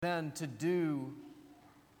than to do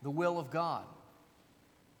the will of God.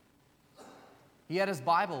 He had his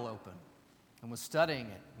Bible open and was studying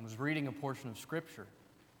it and was reading a portion of Scripture.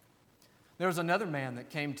 There was another man that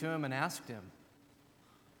came to him and asked him,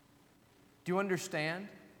 "Do you understand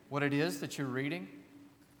what it is that you're reading?"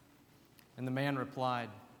 And the man replied,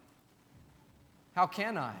 "How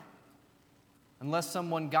can I, unless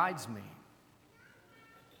someone guides me?"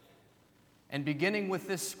 And beginning with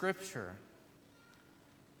this scripture,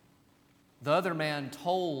 the other man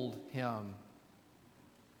told him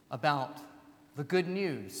about the good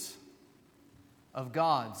news of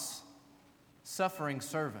God's suffering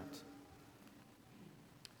servant.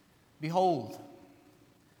 "Behold,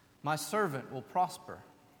 my servant will prosper.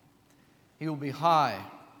 He will be high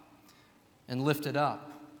and lifted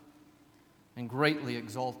up and greatly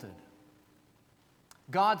exalted."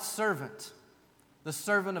 God's servant, the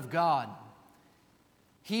servant of God,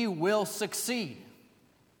 he will succeed.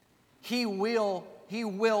 He will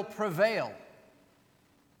prevail.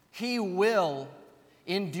 He will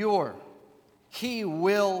endure. He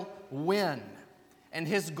will win. And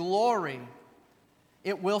his glory,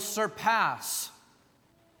 it will surpass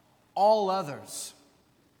all others.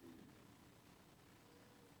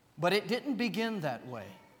 But it didn't begin that way.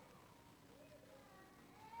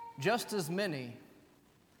 Just as many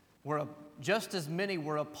were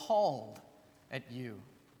appalled at you,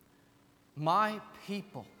 my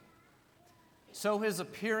people. So his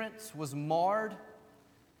appearance was marred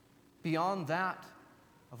beyond that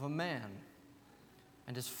of a man,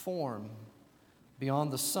 and his form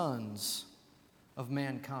beyond the sons of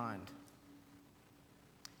mankind.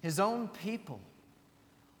 His own people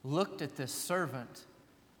looked at this servant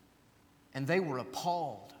and they were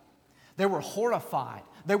appalled. They were horrified.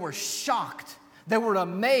 They were shocked. They were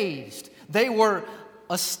amazed. They were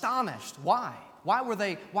astonished. Why?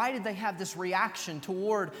 Why did they have this reaction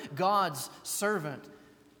toward God's servant?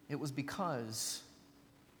 It was because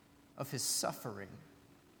of his suffering.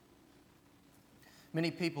 Many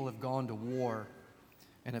people have gone to war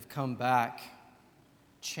and have come back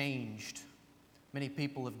changed. Many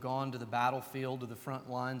people have gone to the battlefield, to the front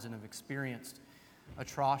lines, and have experienced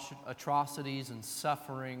atrocities and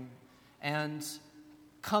suffering, and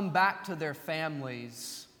come back to their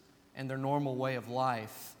families and their normal way of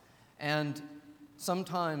life. And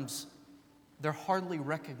sometimes they're hardly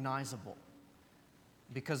recognizable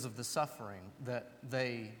because of the suffering that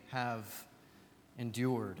they have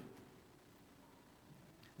endured.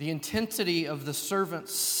 The intensity of the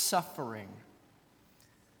servant's suffering,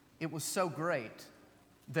 it was so great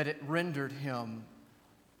that it rendered him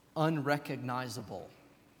unrecognizable.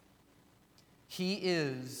 He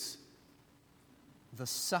is the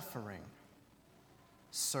suffering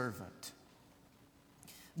servant.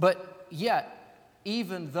 But yet,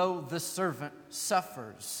 even though the servant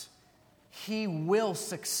suffers, he will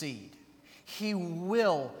succeed. He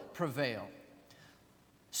will prevail.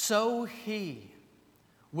 So he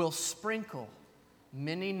will sprinkle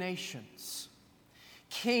many nations.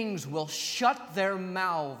 Kings will shut their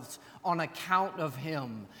mouths on account of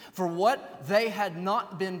him. For what they had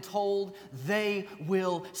not been told, they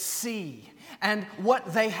will see. And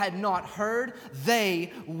what they had not heard,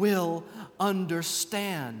 they will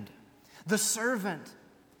understand. The servant,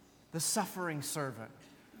 the suffering servant,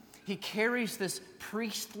 he carries this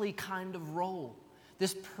priestly kind of role,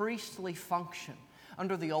 this priestly function.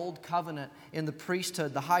 Under the Old Covenant, in the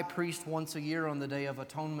priesthood, the high priest once a year on the Day of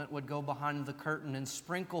Atonement would go behind the curtain and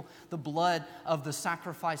sprinkle the blood of the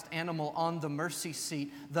sacrificed animal on the mercy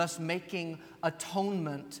seat, thus making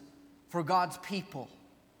atonement for God's people,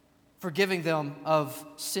 forgiving them of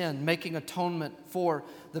sin, making atonement for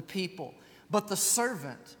the people. But the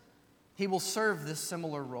servant, he will serve this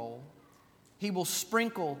similar role. He will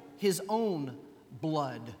sprinkle his own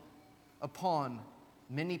blood upon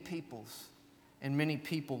many peoples and many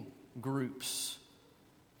people groups.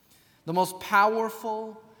 The most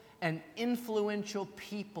powerful and influential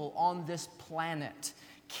people on this planet,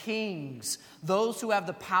 kings, those who have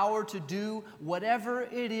the power to do whatever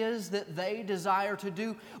it is that they desire to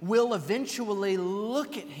do, will eventually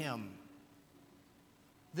look at him,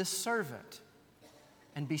 this servant,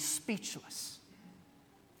 and be speechless.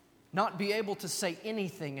 Not be able to say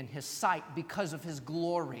anything in his sight because of his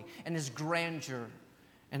glory and his grandeur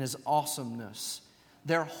and his awesomeness.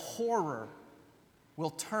 Their horror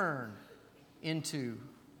will turn into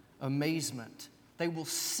amazement. They will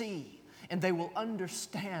see and they will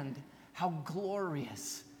understand how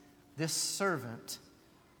glorious this servant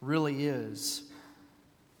really is.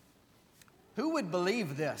 Who would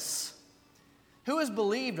believe this? Who has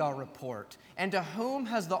believed our report? And to whom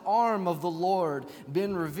has the arm of the Lord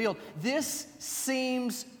been revealed? This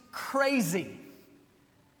seems crazy.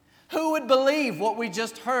 Who would believe what we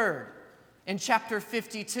just heard in chapter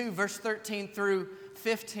 52, verse 13 through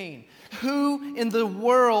 15? Who in the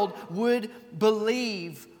world would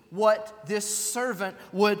believe what this servant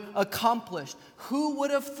would accomplish? Who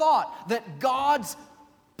would have thought that God's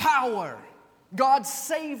power, God's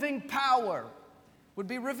saving power, would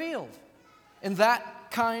be revealed in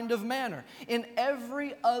that kind of manner? In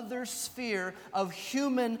every other sphere of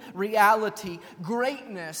human reality,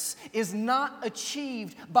 greatness is not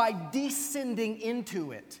achieved by descending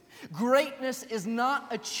into it. Greatness is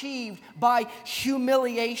not achieved by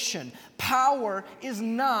humiliation. Power is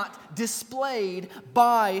not displayed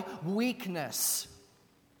by weakness.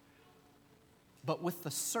 But with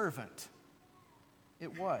the servant,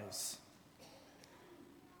 it was.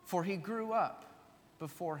 For he grew up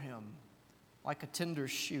before him like a tender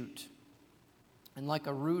shoot and like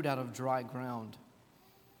a root out of dry ground.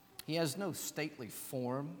 He has no stately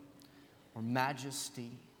form or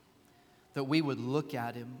majesty that we would look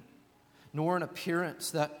at him, nor an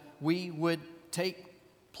appearance that we would take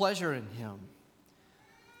pleasure in him.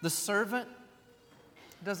 The servant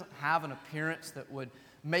doesn't have an appearance that would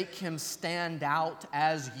make him stand out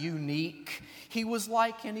as unique. He was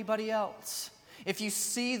like anybody else. If you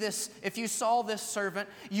saw this servant,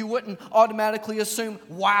 you wouldn't automatically assume,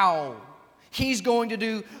 wow, he's going to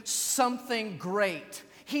do something great.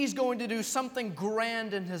 He's going to do something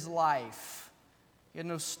grand in his life. He had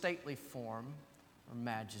no stately form or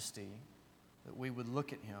majesty that we would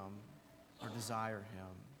look at him or desire him.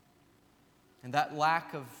 And that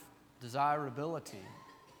lack of desirability,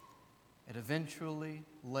 it eventually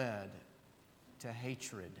led to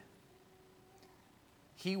hatred.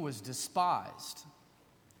 He was despised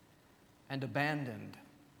and abandoned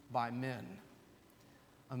by men,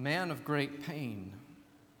 a man of great pain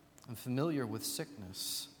and familiar with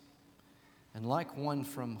sickness, and like one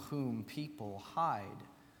from whom people hide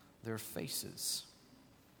their faces.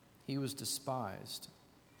 He was despised,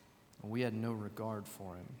 and we had no regard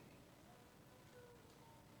for him.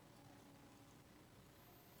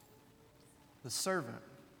 The servant,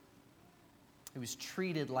 he was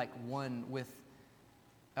treated like one with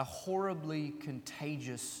a horribly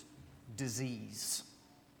contagious disease.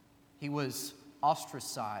 He was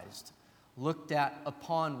ostracized, looked at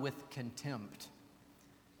upon with contempt.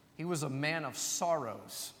 He was a man of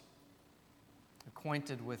sorrows,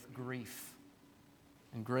 acquainted with grief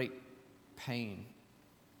and great pain.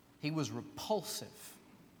 He was repulsive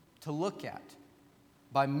to look at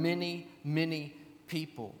by many, many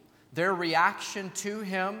people. Their reaction to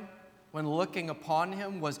him when looking upon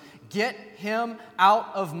him was, "Get him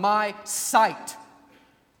out of my sight.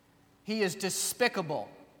 He is despicable,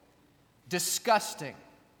 disgusting."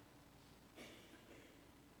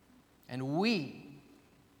 And we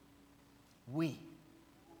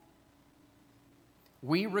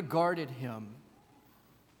regarded him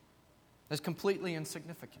as completely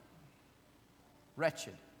insignificant,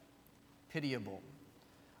 wretched, pitiable,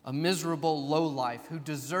 a miserable lowlife who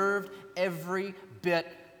deserved every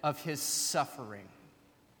bit of his suffering.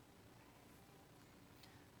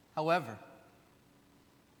 However,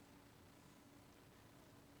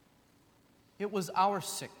 it was our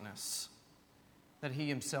sickness that he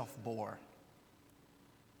himself bore,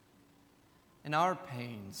 and our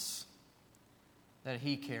pains that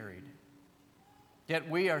he carried. Yet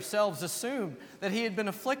we ourselves assumed that he had been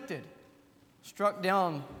afflicted, struck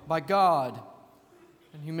down by God,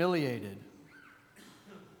 and humiliated.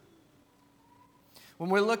 When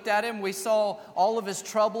we looked at him, we saw all of his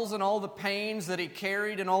troubles and all the pains that he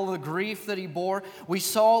carried and all the grief that he bore. We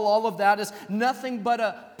saw all of that as nothing but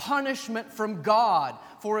a punishment from God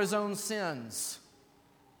for his own sins.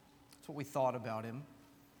 That's what we thought about him.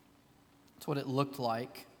 That's what it looked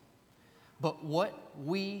like. But what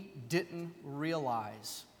we didn't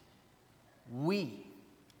realize,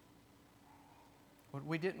 what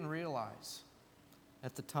we didn't realize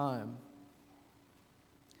at the time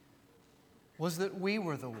was that we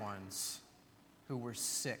were the ones who were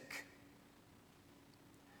sick.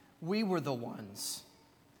 We were the ones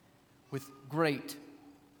with great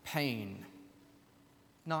pain,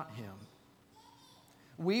 not him.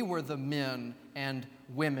 We were the men and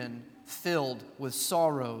women filled with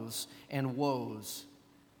sorrows and woes.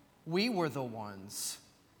 We were the ones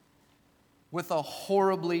with a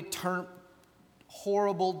horrible,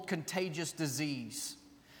 contagious disease,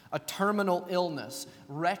 a terminal illness,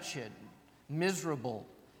 wretched, miserable,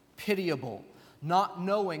 pitiable, not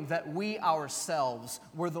knowing that we ourselves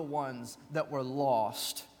were the ones that were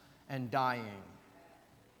lost and dying.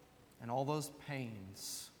 and all those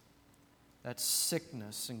pains, that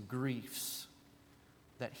sickness and griefs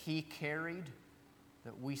that He carried,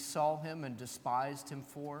 that we saw Him and despised Him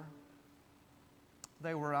for,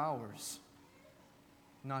 they were ours,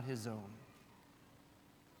 not His own.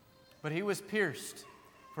 But He was pierced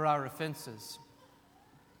for our offenses.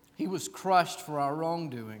 He was crushed for our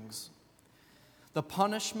wrongdoings. The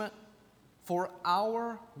punishment for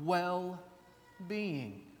our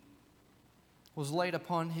well-being was laid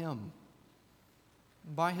upon Him.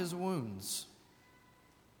 By His wounds,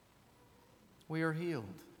 we are healed.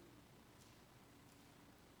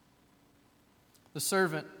 The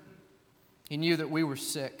servant, he knew that we were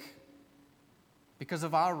sick because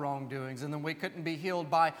of our wrongdoings, and then we couldn't be healed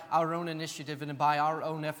by our own initiative and by our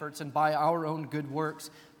own efforts and by our own good works.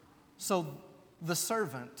 So the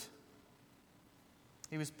servant,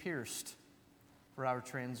 he was pierced for our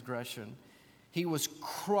transgression. He was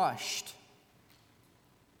crushed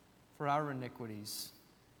for our iniquities.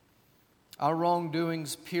 Our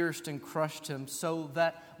wrongdoings pierced and crushed Him so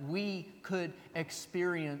that we could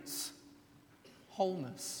experience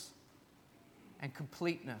wholeness and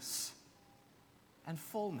completeness and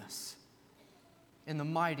fullness in the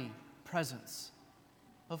mighty presence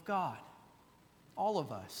of God. All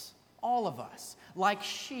of us, like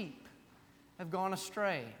sheep, have gone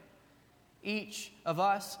astray. Each of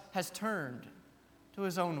us has turned to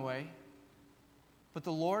his own way, but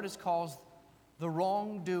the Lord has caused the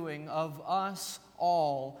wrongdoing of us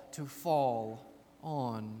all to fall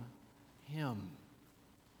on Him.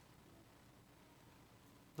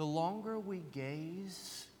 The longer we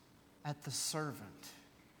gaze at the servant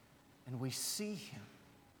and we see Him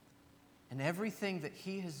and everything that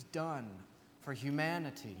He has done for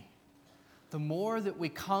humanity, the more that we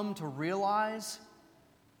come to realize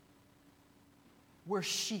we're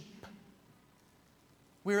sheep.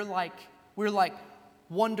 We're like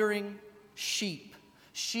wandering sheep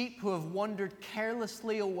who have wandered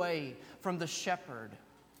carelessly away from the shepherd,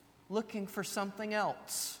 looking for something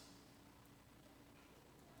else.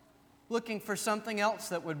 Looking for something else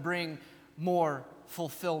that would bring more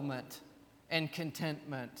fulfillment and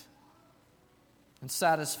contentment and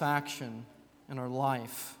satisfaction in our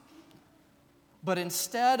life. But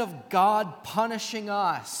instead of God punishing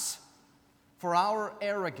us for our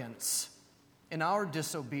arrogance and our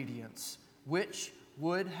disobedience, which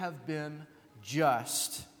would have been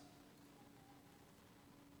just,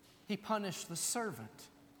 He punished the servant.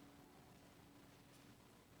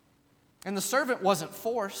 And the servant wasn't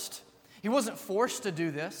forced. He wasn't forced to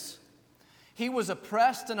do this. He was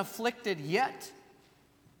oppressed and afflicted, yet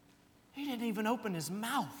he didn't even open his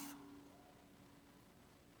mouth.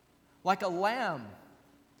 Like a lamb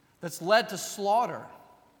that's led to slaughter,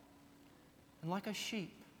 and like a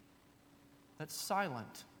sheep that's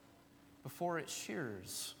silent before its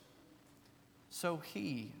shearers, so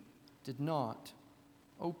He did not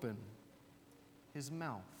open His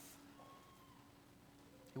mouth.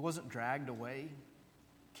 He wasn't dragged away,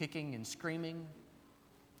 kicking and screaming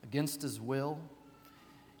against His will.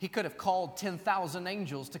 He could have called 10,000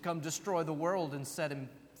 angels to come destroy the world and set Him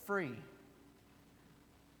free.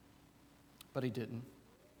 But He didn't.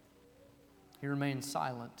 He remained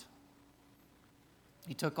silent.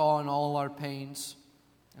 He took on all our pains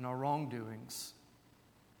and our wrongdoings,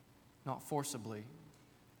 not forcibly,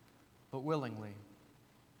 but willingly.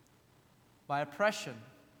 By oppression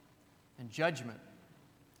and judgment,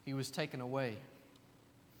 He was taken away.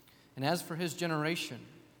 And as for His generation,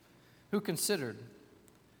 who considered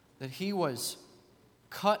that He was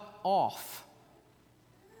cut off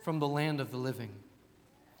from the land of the living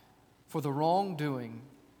for the wrongdoing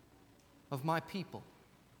of my people,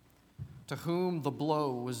 to whom the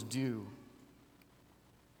blow was due.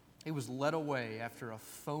 He was led away after a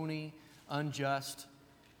phony, unjust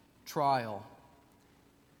trial.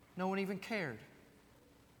 No one even cared.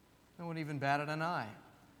 No one even batted an eye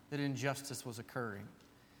that injustice was occurring.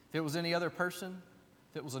 If it was any other person,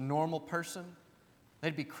 if it was a normal person,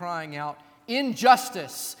 they'd be crying out,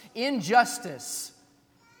 "Injustice! Injustice!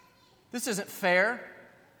 This isn't fair.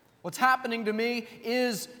 What's happening to me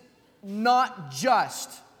is not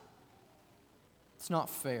just. It's not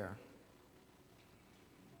fair."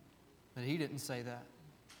 But He didn't say that.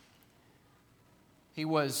 He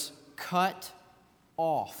was cut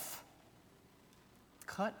off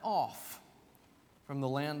from the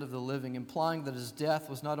land of the living, implying that His death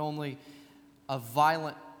was not only a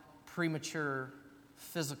violent, premature,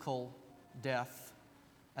 physical death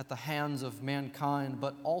at the hands of mankind,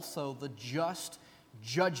 but also the just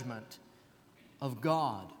judgment of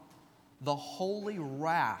God, the holy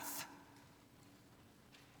wrath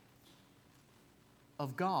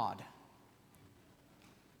of God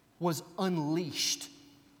was unleashed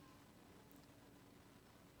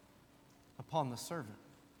upon the servant.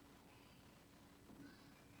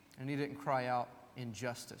 And he didn't cry out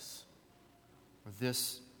injustice or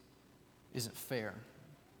this isn't fair.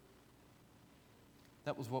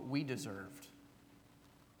 That was what we deserved.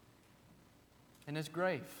 In his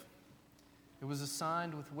grave, it was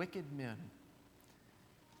assigned with wicked men.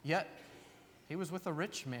 Yet, he was with a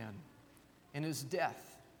rich man in his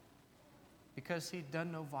death because he'd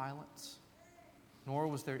done no violence, nor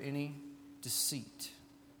was there any deceit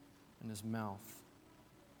in his mouth.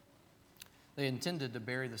 They intended to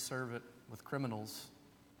bury the servant with criminals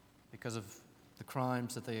because of the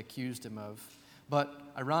crimes that they accused him of. But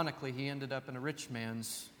ironically, he ended up in a rich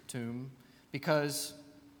man's tomb because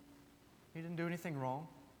he didn't do anything wrong.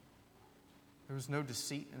 There was no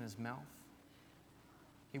deceit in his mouth.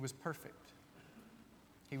 He was perfect.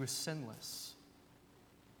 He was sinless.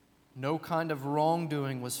 No kind of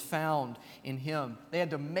wrongdoing was found in him. They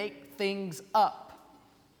had to make things up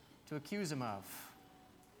to accuse him of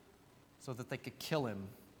so that they could kill him.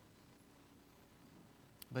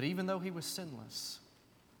 But even though he was sinless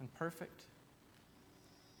and perfect,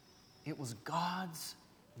 it was God's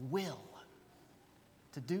will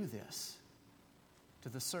to do this to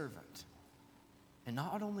the servant. And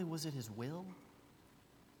not only was it his will,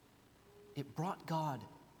 it brought God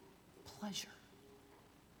pleasure.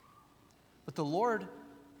 But the Lord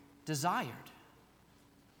desired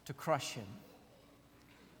to crush him,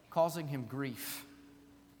 causing him grief.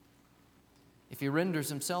 If he renders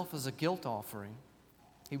himself as a guilt offering,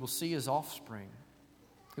 he will see his offspring.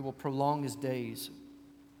 He will prolong his days.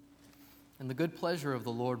 And the good pleasure of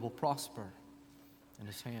the Lord will prosper in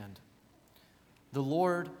his hand. The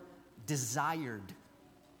Lord desired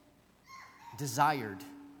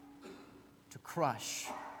to crush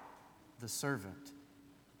the servant.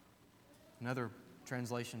 In other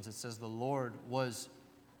translations, it says the Lord was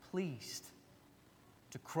pleased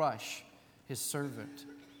to crush his servant,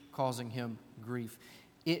 causing him grief.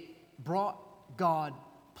 It brought God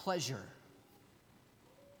pleasure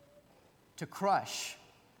to crush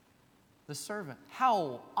the servant.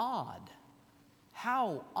 How odd.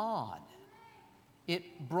 How odd.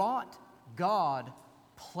 It brought God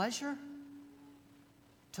pleasure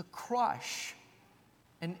to crush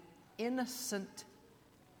an innocent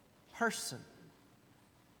person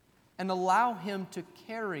and allow him to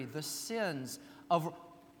carry the sins of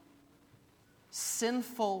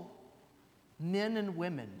sinful men and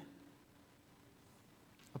women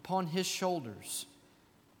upon his shoulders.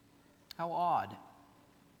 How odd.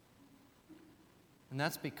 And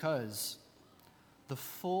that's because the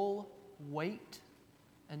full weight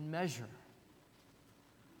and measure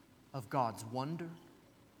of God's wonder,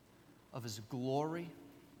 of his glory,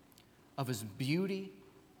 of his beauty,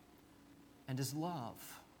 and his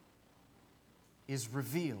love is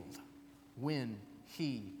revealed when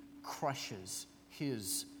he crushes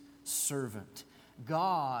his servant.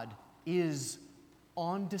 God is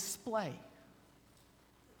on display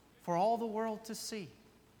for all the world to see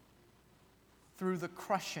through the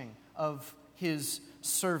crushing of his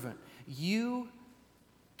servant. You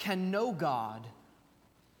can know God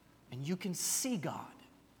and you can see God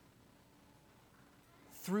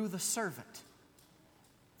through the servant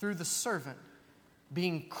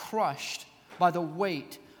being crushed by the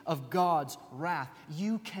weight of God's wrath.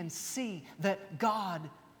 You can see that God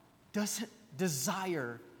doesn't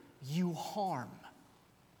desire you harm.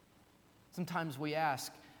 Sometimes we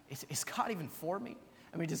ask, is God even for me?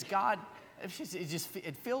 I mean, does God, it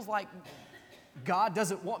feels like God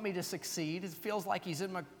doesn't want me to succeed. It feels like he's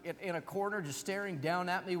in a corner just staring down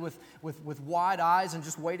at me with wide eyes and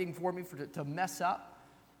just waiting for me to mess up.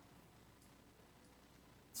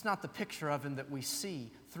 It's not the picture of him that we see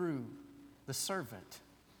through the servant.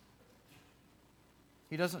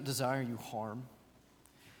 He doesn't desire you harm.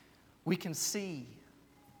 We can see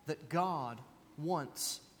that God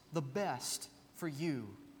wants the best for you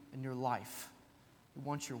in your life. He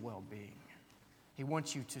wants your well-being. He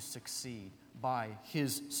wants you to succeed by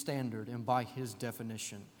his standard and by his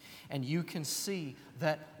definition. And you can see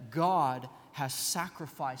that God has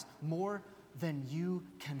sacrificed more than you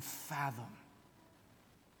can fathom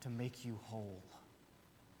to make you whole,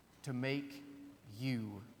 to make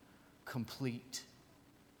you complete.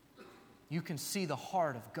 You can see the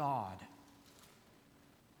heart of God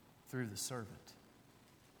through the servant.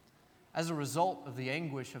 As a result of the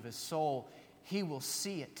anguish of his soul, he will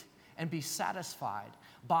see it and be satisfied.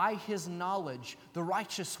 By his knowledge, the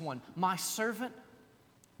righteous one, my servant,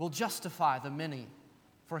 will justify the many,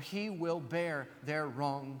 for he will bear their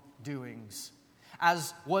wrongdoings.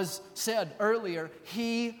 As was said earlier,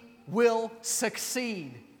 he will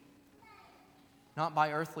succeed not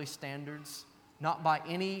by earthly standards, not by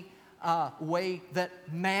any way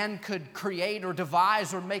that man could create or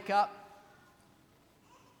devise or make up.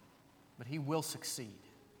 But He will succeed,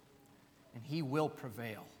 and He will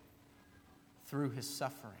prevail through His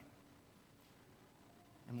suffering,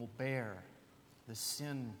 and will bear the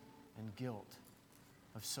sin and guilt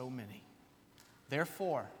of so many.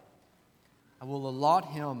 Therefore, I will allot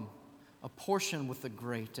Him a portion with the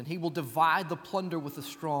great, and He will divide the plunder with the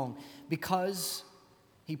strong, because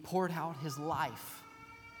He poured out His life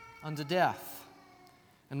unto death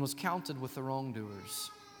and was counted with the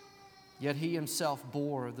wrongdoers. Yet He Himself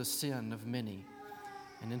bore the sin of many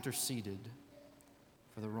and interceded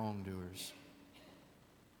for the wrongdoers.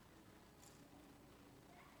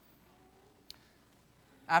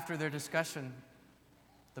 After their discussion,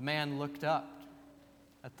 the man looked up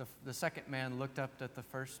at the second man looked up at the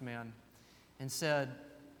first man and said,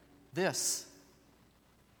 "This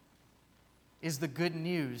is the good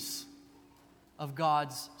news of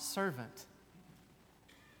God's servant,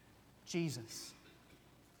 Jesus.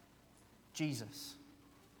 Jesus.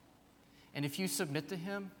 And if you submit to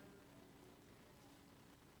Him,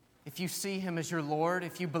 if you see Him as your Lord,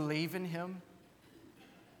 if you believe in Him,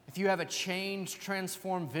 if you have a changed,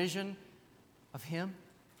 transformed vision of Him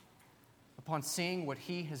upon seeing what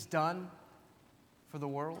He has done for the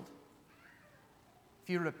world, if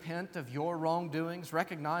you repent of your wrongdoings,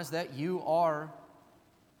 recognize that you are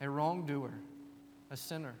a wrongdoer, a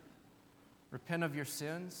sinner, repent of your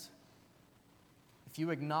sins, if you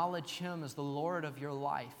acknowledge Him as the Lord of your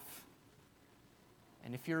life,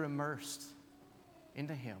 and if you're immersed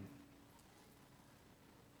into Him,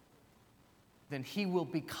 then He will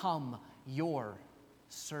become your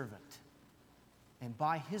servant, and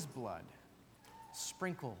by His blood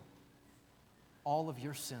sprinkle all of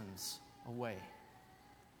your sins away,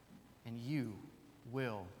 and you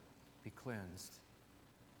will be cleansed."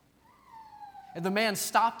 And the man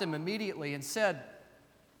stopped him immediately and said,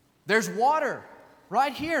 "There's water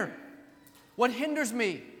right here. What hinders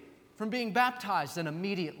me from being baptized?" And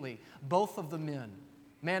immediately, both of the men,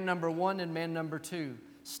 man number one and man number two,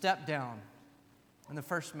 stepped down. And the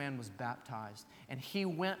first man was baptized. And he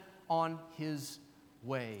went on his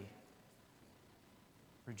way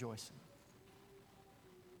rejoicing.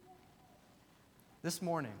 This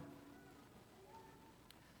morning,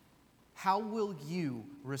 how will you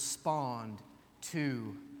respond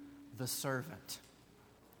to the servant,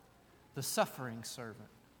 the suffering servant,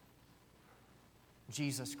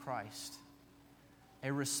 Jesus Christ?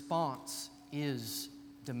 A response is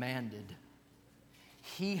demanded.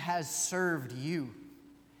 He has served you,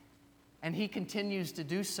 and He continues to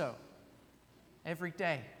do so every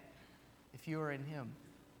day if you are in Him.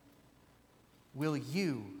 Will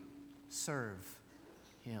you serve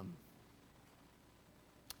Him?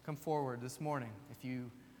 Come forward this morning if you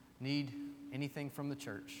need anything from the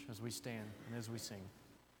church as we stand and as we sing.